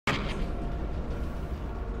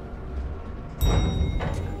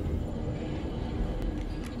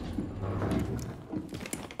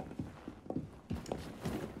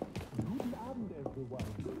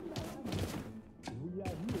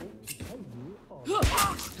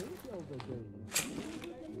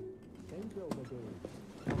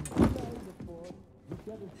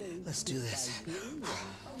Let's do this.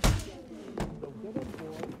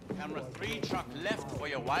 Camera 3, truck left for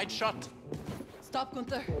your wide shot. Stop,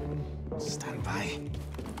 Gunther. Stand by.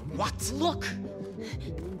 What? Look!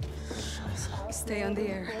 Stay on the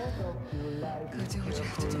air. Go do what you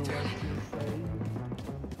have to do, darling.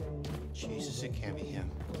 Jesus, it can't be him.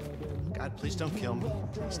 God, please don't kill me.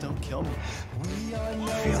 Please don't kill me.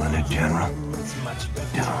 Feeling it, General.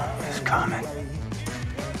 Doom is coming.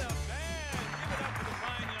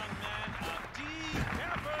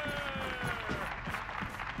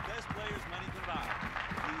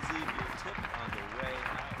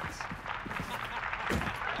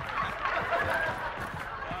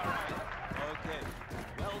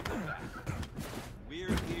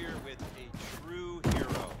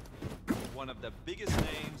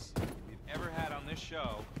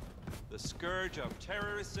 The scourge of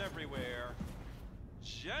terrorists everywhere,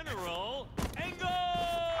 General Engel! All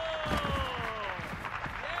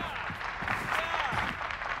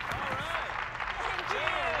right.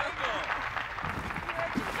 General Engel.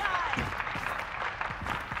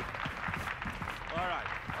 All right.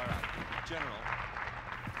 General,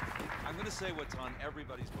 I'm going to say what's on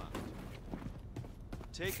everybody's mind.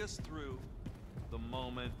 Take us through the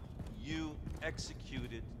moment you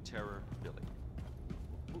executed Terror Billy.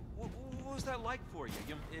 What was that like for you?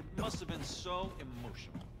 It must have been so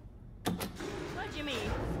emotional. What do you mean?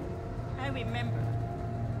 I remember,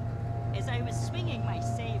 as I was swinging my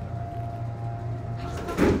saber, I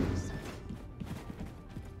thought to myself,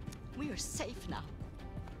 we are safe now.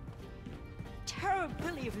 Terror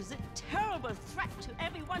Billy was a terrible threat to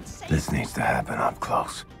everyone's safety. This needs to happen up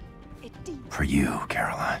close. It did. For you,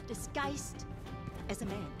 Caroline. Disguised as a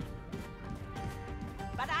man.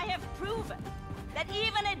 But I have proven that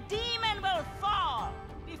even a demon will fall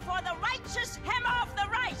before the righteous hem off the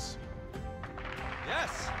right.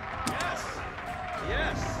 Yes. Yes.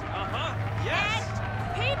 And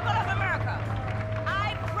people of America,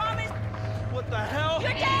 I promise. What the hell?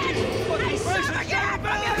 You're dead! What I the suffer death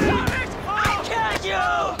from your shoulders! I killed you!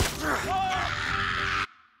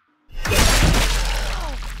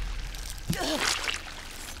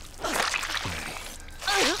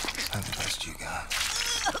 That's the best you got.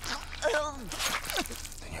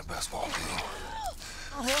 Then your best won't do.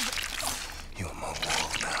 You in my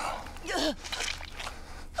world now.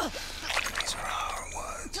 These are our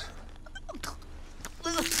words.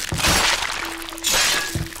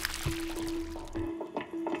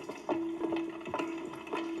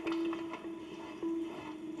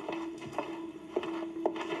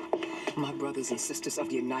 My brothers and sisters of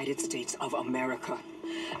the United States of America,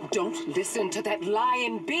 don't listen to that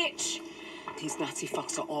lying bitch. These Nazi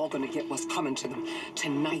fucks are all gonna get what's coming to them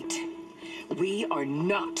tonight. We are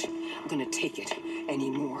not gonna take it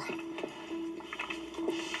anymore.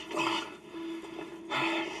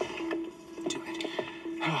 Do it.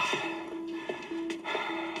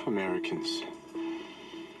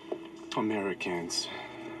 Americans,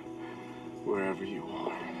 wherever you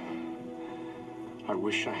are, I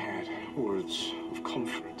wish I had words of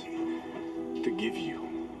comfort to give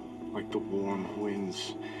you, like the warm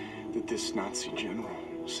winds that this Nazi general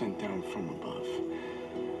sent down from above.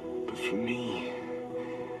 But for me,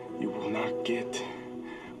 you will not get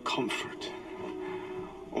comfort.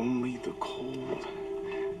 Only the cold,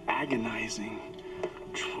 agonizing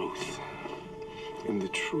truth. And the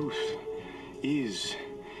truth is,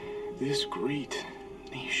 this great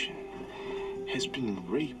nation has been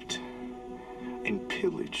raped and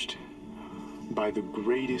pillaged by the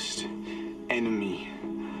greatest enemy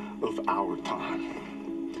of our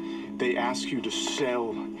time. They ask you to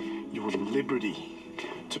sell your liberty,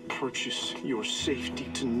 to purchase your safety,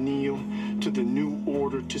 to kneel to the new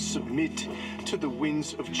order, to submit to the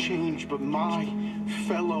winds of change. But my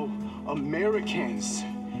fellow Americans,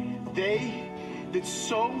 they that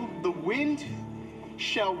sow the wind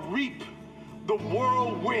shall reap the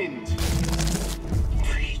whirlwind.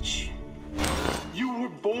 Preach. You were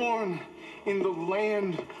born in the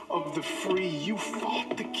land of the free. You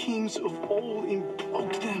fought the kings of old and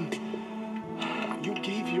broke them. You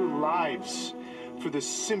gave your lives for the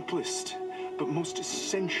simplest but most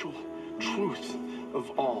essential truth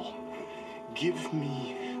of all. Give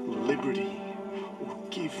me liberty or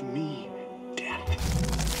give me death.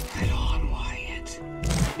 Right on, Wyatt.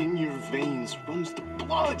 In your veins runs the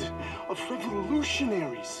blood of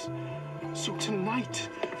revolutionaries. So tonight,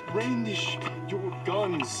 brandish your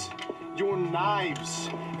guns, your knives,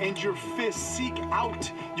 and your fists. Seek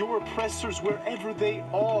out your oppressors wherever they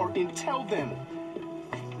are and tell them,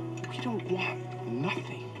 we don't want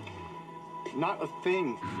nothing. not a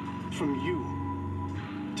thing from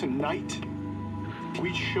you. Tonight,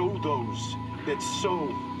 we show those that sow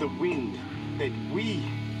the wind that we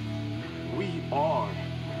are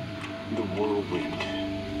the whirlwind.